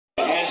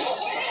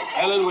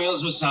Helen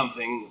Wheels was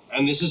something,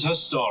 and this is her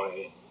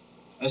story.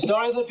 A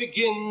story that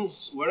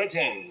begins where it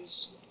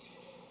ends.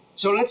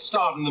 So let's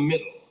start in the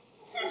middle.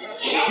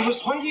 She was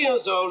 20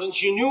 years old, and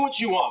she knew what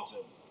she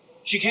wanted.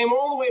 She came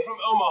all the way from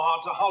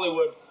Omaha to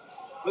Hollywood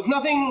with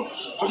nothing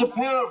but a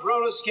pair of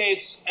roller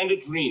skates and a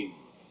dream.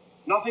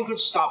 Nothing could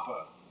stop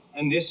her,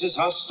 and this is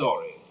her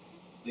story.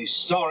 The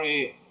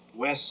story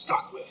we're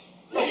stuck with.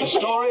 The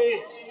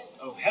story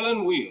of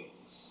Helen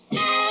Wheels.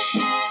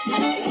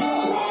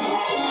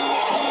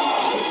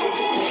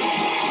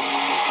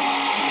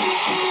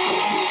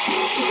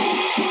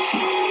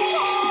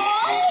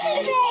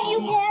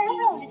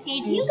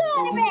 You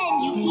got a brand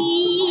new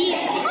key. I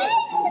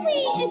think we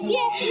should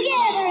get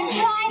together and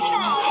try it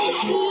out.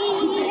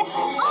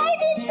 I've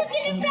been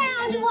looking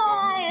around a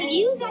while.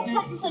 You got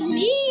something for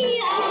me.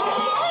 I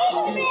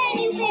got a brand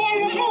new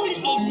pair of roller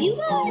skates. You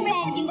got a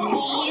brand new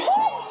key.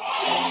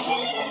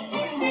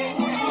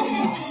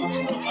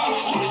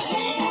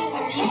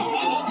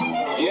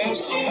 Yes,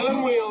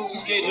 Helen Wheels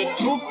skated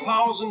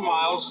 2,000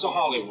 miles to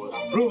Hollywood,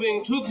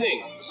 proving two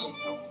things.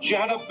 She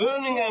had a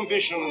burning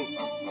ambition,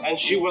 and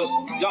she was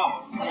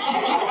dumb.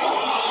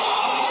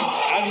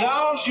 And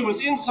now she was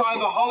inside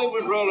the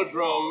Hollywood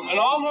Rollerdrome and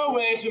on her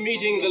way to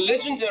meeting the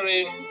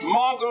legendary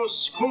Margot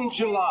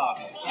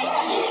Scungellati.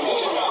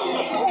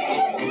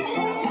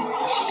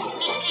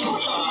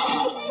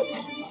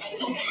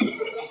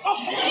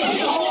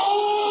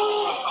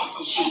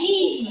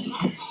 Gee,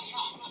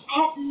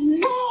 at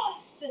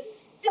last, the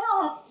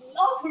staff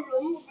locker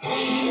room.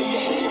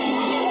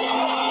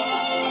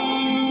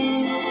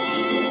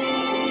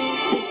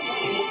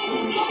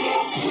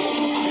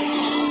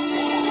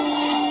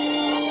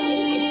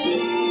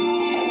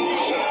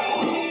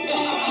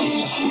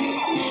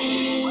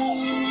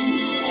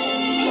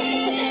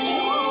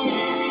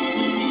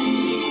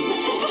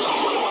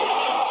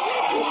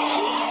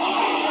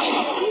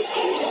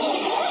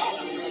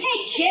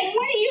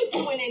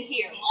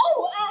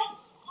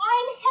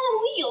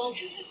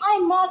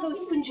 I'm Margot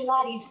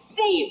Scungellati's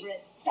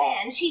favorite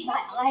fan. She's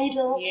my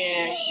idol.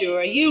 Yeah,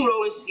 sure. You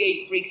roller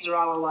skate freaks are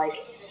all alike.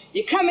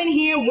 You come in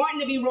here wanting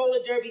to be roller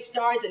derby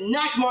stars and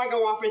knock Margot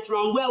off her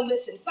throne. Well,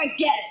 listen,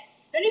 forget it.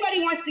 If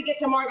anybody wants to get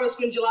to Margot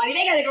Scungellati,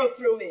 they gotta go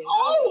through me.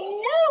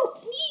 Oh, no,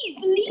 please,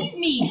 believe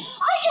me.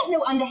 I have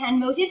no underhand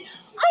motive.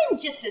 I'm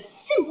just a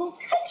simple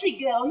country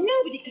girl.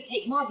 Nobody could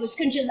take Margot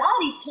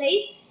Scungellati's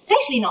place,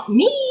 especially not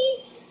me.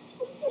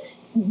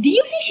 Do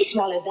you think she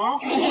swallowed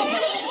that?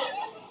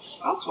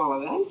 I'll swallow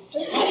that.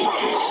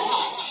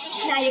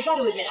 Now, you've got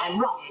to admit I'm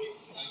rotten.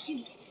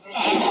 Please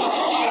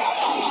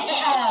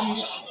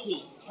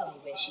tell me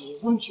where she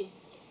is, won't you?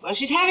 Well,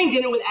 she's having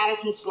dinner with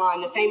Addison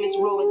Slime, the famous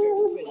roller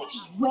derby critic.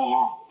 Where?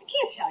 I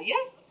can't tell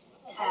you.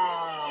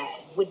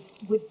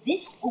 Would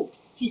this... Oh,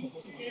 excuse me,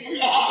 this is... That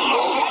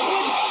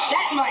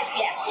might,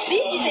 yeah. This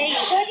is a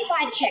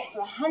certified check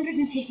for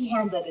 150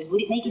 hamburgers.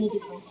 Would it make any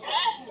difference?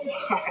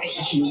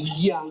 You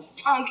young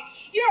punk.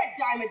 You're a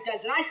dime a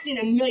dozen. I've seen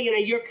a million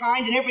of your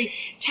kind in every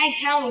tank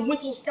town and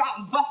whistle stop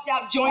and bust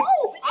out joint.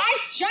 Oh,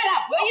 Shut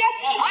up, will you?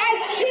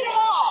 I've seen them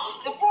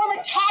all. The former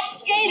top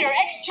skater,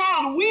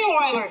 ex-child wheel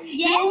oiler.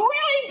 Yeah? The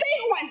really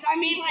big ones. I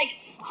mean, like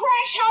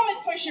crash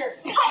helmet pusher.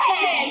 Yeah,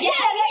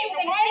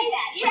 that's right.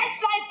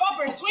 Trackside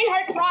bumper,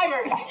 sweetheart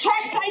driver,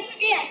 trackside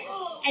scamp.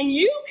 And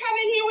you come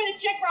in here with a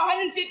check for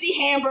 150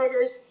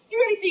 hamburgers. You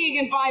really think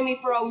you can buy me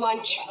for a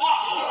lunch?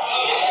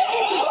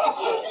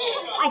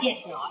 I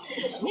guess not.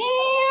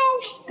 Well,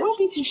 don't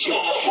be too sure.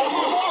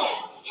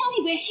 Tell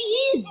me where she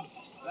is.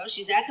 Well,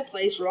 she's at the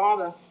place where all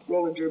the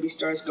roller derby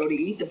stars go to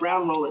eat, the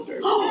brown roller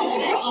derby.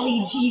 Oh,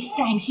 golly gee,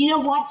 thanks. You know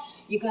what?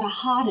 You got a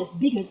heart as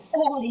big as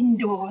all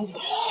indoors. Oh,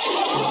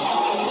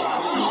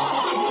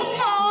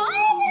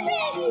 I'm a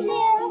brand new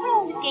pair of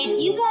roller skates.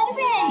 You got a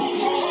brand new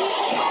pair.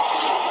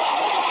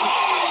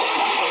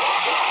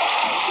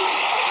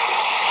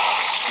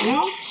 You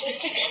know,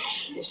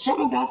 there's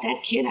something about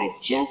that kid I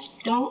just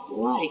don't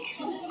like.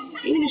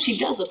 Even if she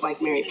does look like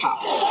Mary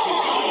Poppins.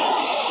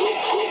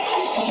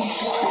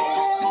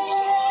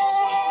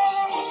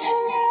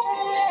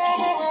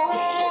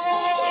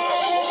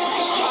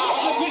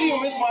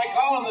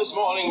 This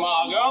morning,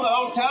 Margot. The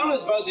whole town is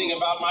buzzing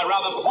about my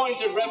rather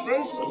pointed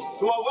reference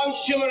to a once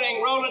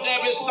shimmering roller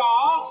derby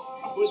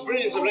star whose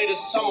brilliance of late is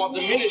somewhat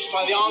diminished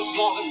by the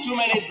onslaught of too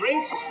many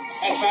drinks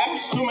and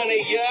perhaps too many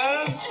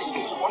years.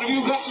 What have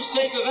you got to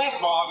say to that,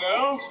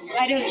 Margot?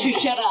 Why don't you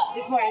shut up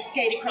before I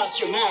skate across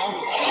your mouth?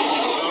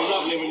 Oh,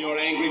 lovely when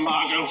you're angry,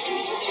 Margot.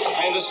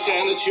 I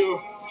understand that you,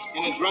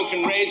 in a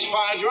drunken rage,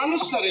 fired your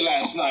understudy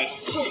last night.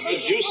 A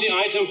juicy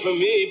item for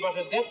me, but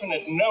a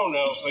definite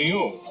no-no for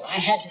you. I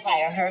had to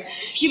fire her.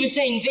 She was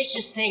saying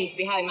vicious things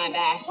behind my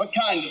back. What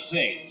kind of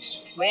things?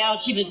 Well,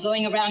 she was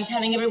going around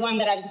telling everyone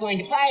that I was going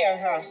to fire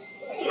her.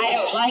 I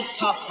don't like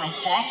talk like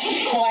that,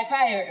 so I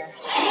fired her.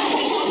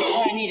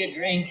 Oh, I need a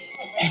drink.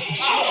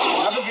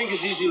 Another drink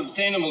is easily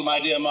obtainable, my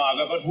dear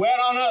Margot, but where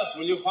on earth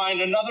will you find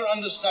another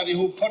understudy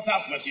who put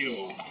up with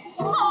you?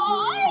 Oh,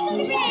 I'm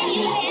a brand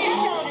new pair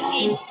of roller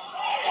skates.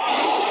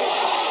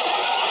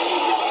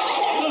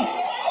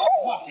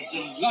 What a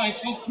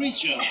delightful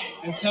creature,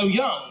 and so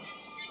young.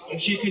 And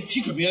she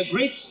could be a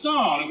great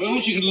star if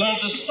only she could learn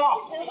to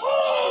stop.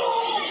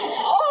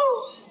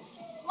 Oh,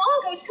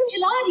 Margot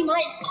Scungilati, my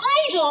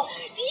idol.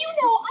 Do you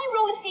know I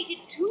roller skated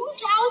 2,000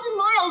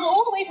 miles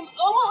all the way from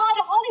Omaha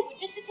to Hollywood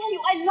just to tell you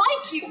I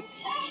like you.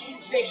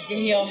 Big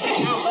deal.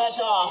 Now buzz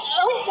off.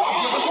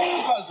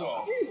 Before buzz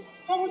off,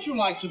 how would you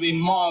like to be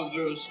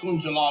Margot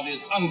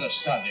Scungilati's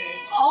understudy?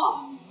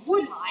 Oh,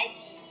 would I?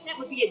 That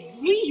would be a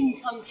dream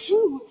come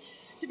true.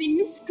 To be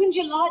Miss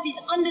Scungilati's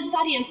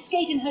understudy and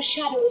skate in her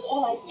shadow is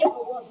all I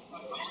ever want.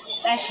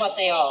 That's what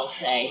they all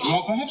say.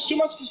 You're perhaps too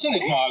much the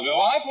cynic, Margot.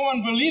 I, for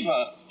one, believe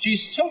her.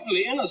 She's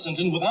totally innocent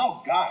and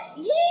without guile.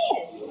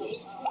 Yes.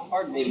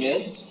 Pardon me,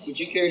 miss. Would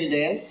you care to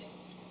dance?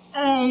 Is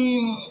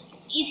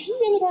he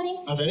anybody?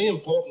 A very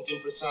important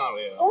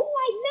impresario. Oh,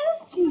 I'd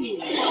love to.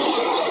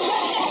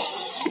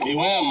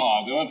 Beware,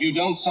 Margot. If you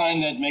don't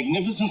sign that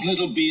magnificent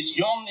little beast,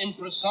 yon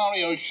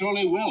impresario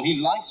surely will. He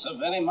likes her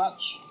very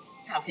much.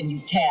 How can you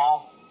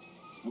tell?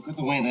 Look at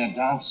the way they're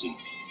dancing.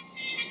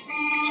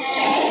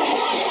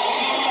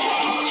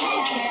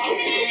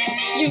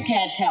 You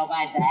can't tell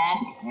by that.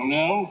 Oh,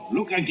 no?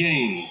 Look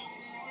again.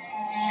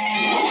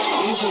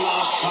 When's the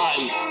last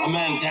time a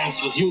man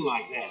danced with you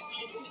like that?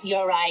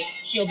 You're right.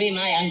 She'll be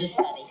my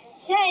understudy.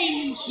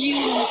 Thank you.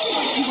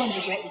 You won't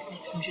regret this,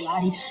 Miss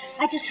Scungilati.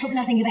 I just hope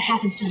nothing ever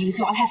happens to you,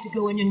 so I'll have to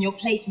go in your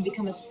place and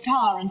become a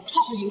star and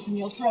topple you from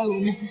your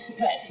throne.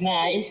 That's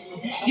nice.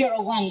 You're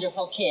a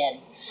wonderful kid.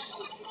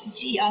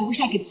 Gee, I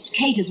wish I could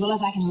skate as well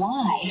as I can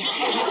lie.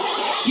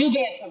 You'll be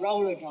at the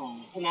roller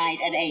dome tonight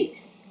at 8.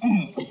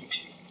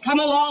 Come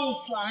along,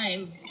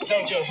 Slime.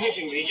 Don't, you're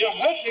hurting me. You're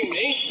hurting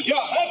me.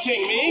 You're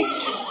hurting me.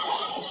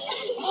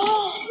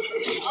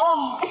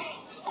 Oh,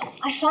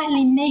 I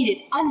finally made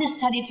it,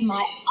 understudy to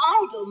my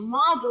idol,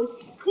 Margot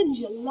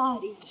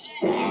Scungilati.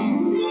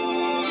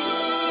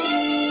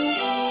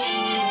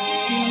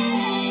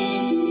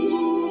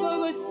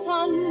 Over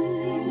sun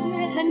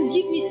and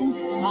give me some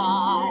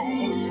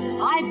sky.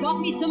 I've got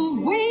me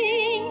some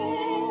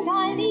wings,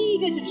 I'm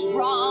eager to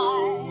try.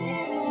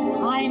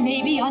 I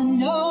may be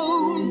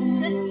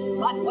unknown,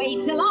 but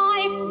wait till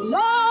I've flown.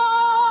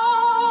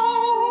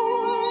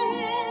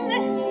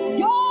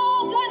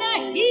 You're gonna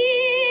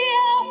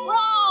hear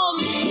from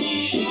me.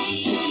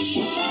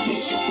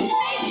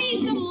 Give me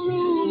some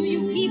room, you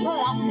people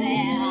up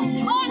there.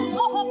 On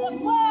top of the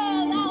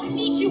world, I'll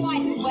meet you, I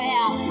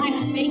swear. I'm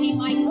making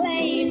my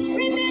claim.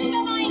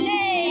 Remember my name.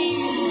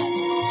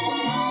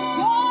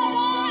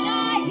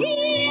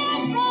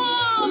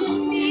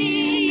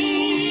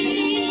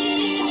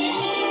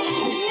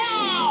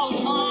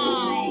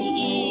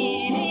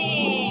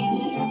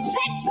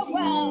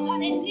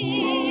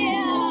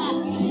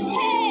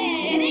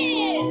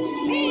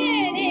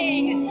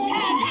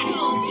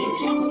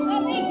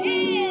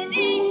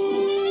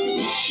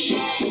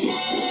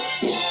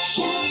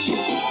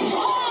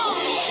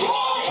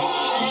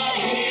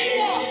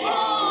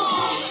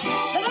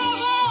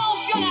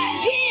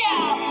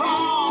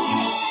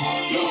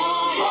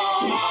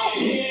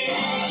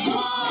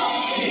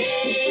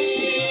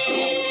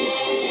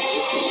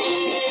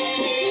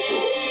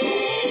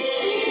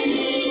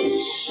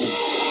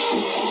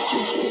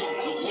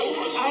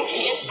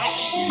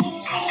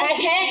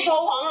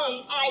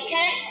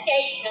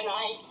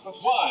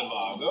 Why,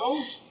 Margot?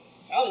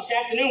 Well, this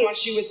afternoon while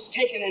she was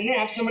taking a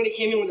nap, somebody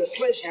came in with a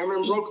sledgehammer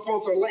and broke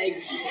both her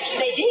legs.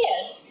 They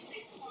did?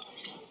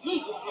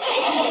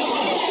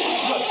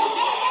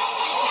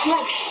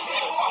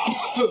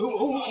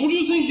 Who do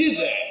you think did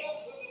that?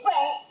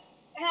 Well,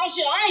 how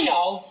should I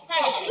know? I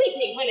was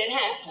sleeping when it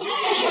happened.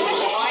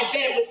 Oh, I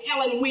bet it was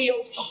Helen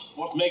Wheels.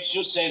 What makes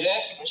you say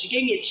that? She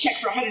gave me a check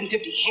for 150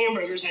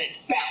 hamburgers and it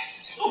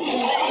bounced.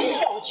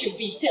 Don't you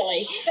be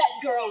silly.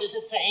 That girl is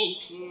a saint.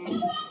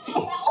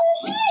 Oh,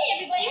 hi,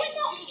 everybody. What's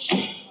up?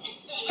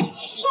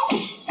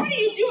 What are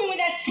you doing with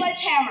that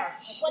sledgehammer?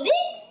 Well, this?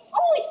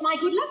 Oh, it's my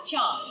good luck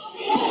charm.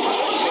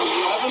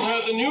 You haven't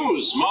heard the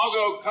news.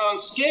 Margot can't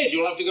skate.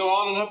 You'll have to go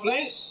on in her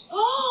place.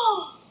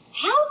 Oh,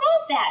 how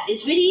about that?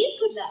 This really is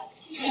good luck.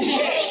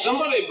 Yes,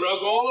 somebody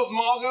broke all of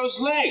Margot's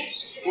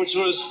legs, which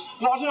was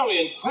not only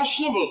in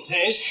questionable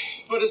taste,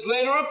 but has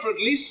laid her up for at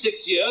least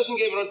 6 years and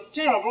gave her a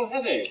terrible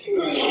headache.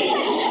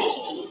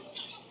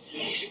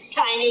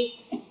 Tiny,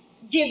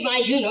 give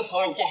my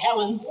uniform to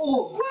Helen.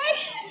 Oh, what?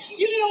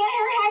 You're going to let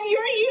her have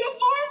your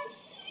uniform?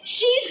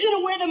 She's going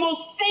to wear the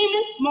most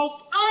famous,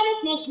 most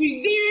honest, most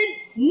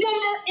revered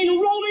number in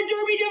roller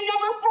derby-dom,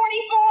 number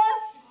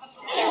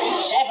 44.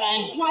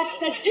 37. What's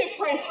the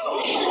difference?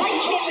 I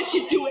can't let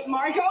you do it,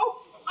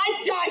 Margot.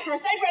 I'd die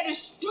first. I'd rather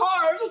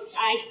starve.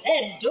 I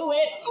said do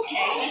it.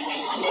 Okay.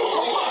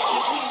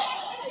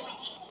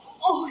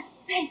 Oh,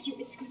 thank you,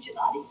 Miss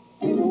Scungilati.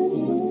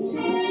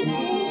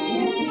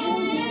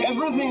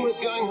 Everything was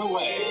going her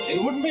way.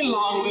 It wouldn't be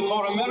long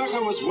before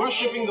America was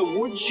worshipping the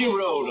wood she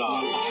rode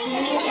on,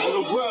 and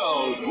the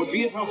world would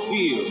be at her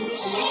wheels.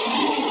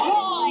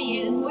 Joy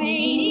is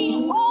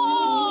waiting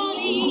for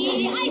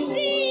me. I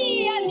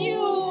see a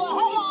new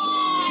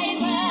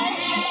horizon.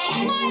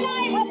 My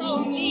life has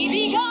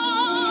only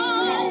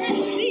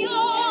begun.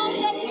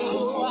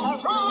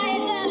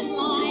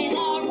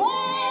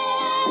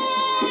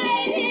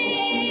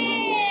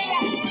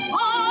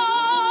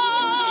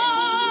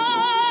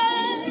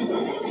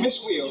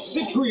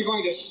 Who, are you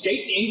going to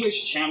skate the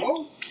English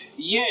Channel?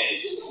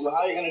 Yes. Well,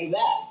 how are you going to do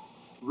that?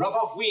 Rub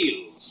off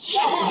wheels. Is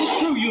it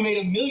true you made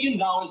 $1 million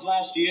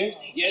last year?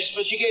 Yes,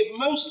 but she gave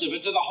most of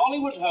it to the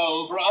Hollywood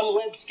Home for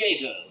unwed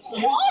skaters.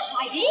 What?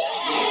 I did?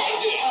 You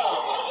did.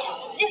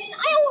 Oh. Listen,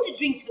 I ordered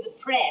drinks for the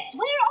press.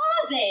 Where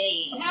are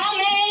they?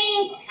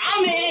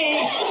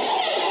 Coming!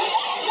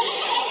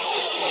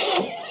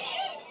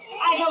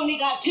 I've only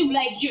got 2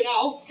 legs, you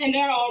know, and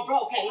they're all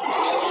broken.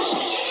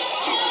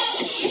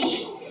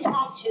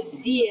 Such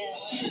a dear.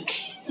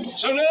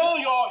 So now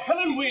you're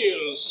Helen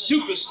Wheels,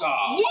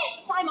 superstar. Yes,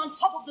 I'm on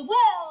top of the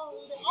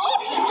world.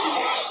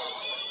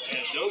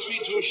 Yes, don't be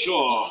too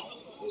sure.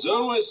 There's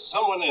always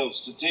someone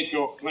else to take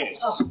your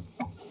place. Oh.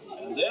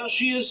 And there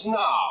she is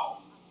now.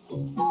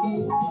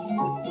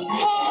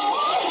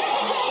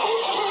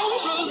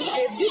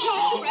 You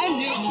got a brand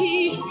new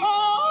key.